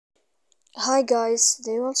Hi guys,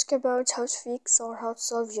 today we'll talk about how to fix or how to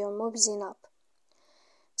solve your Mobizen app.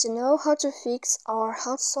 To know how to fix or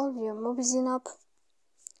how to solve your Mobizen app,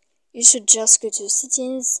 you should just go to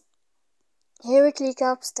settings. Here we click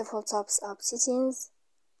apps, default apps, app settings.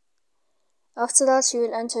 After that you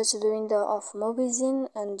will enter to the window of Mobizen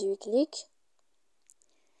and you click.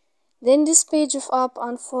 Then this page of app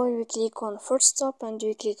info, you click on first stop and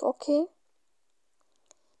you click OK.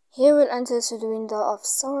 Here we'll enter to the window of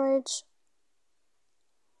storage.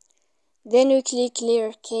 Then we click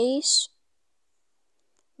clear cache.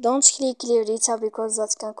 Don't click clear data because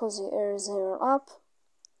that can cause errors in your app.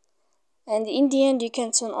 And in the end, you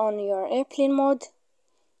can turn on your airplane mode.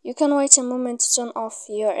 You can wait a moment to turn off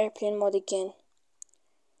your airplane mode again.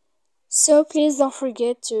 So please don't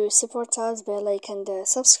forget to support us by like and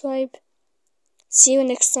subscribe. See you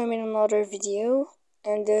next time in another video,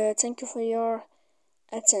 and thank you for your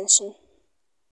attention.